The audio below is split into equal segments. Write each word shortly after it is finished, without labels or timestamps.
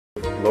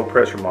low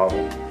pressure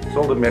model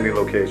sold at many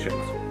locations.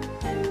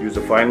 Use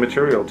a fine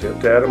material tip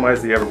to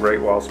atomize the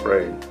Everbrite while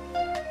spraying.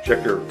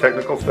 Check your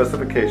technical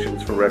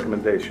specifications for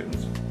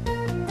recommendations.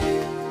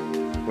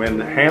 When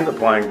hand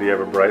applying the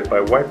Everbrite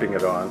by wiping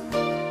it on,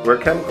 wear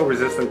chemical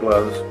resistant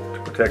gloves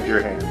to protect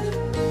your hands.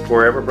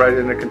 Pour Everbrite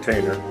in a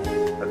container.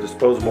 A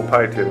disposable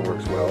pie tin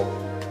works well.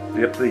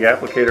 Dip the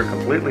applicator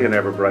completely in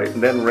Everbrite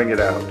and then wring it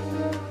out.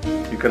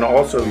 You can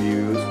also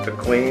use a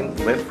clean,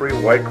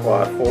 lint-free white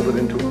cloth folded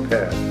into a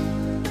pad.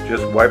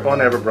 Just wipe on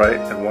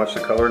Everbrite and watch the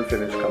color and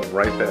finish come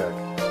right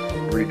back.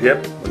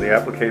 Redip when the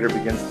applicator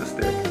begins to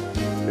stick.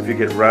 If you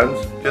get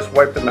runs, just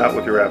wipe them out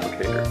with your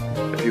applicator.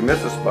 If you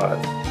miss a spot,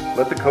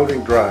 let the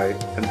coating dry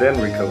and then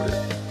recoat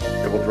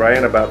it. It will dry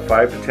in about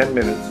 5 to 10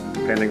 minutes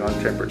depending on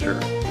temperature.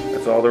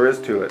 That's all there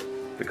is to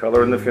it. The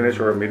color and the finish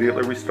are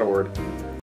immediately restored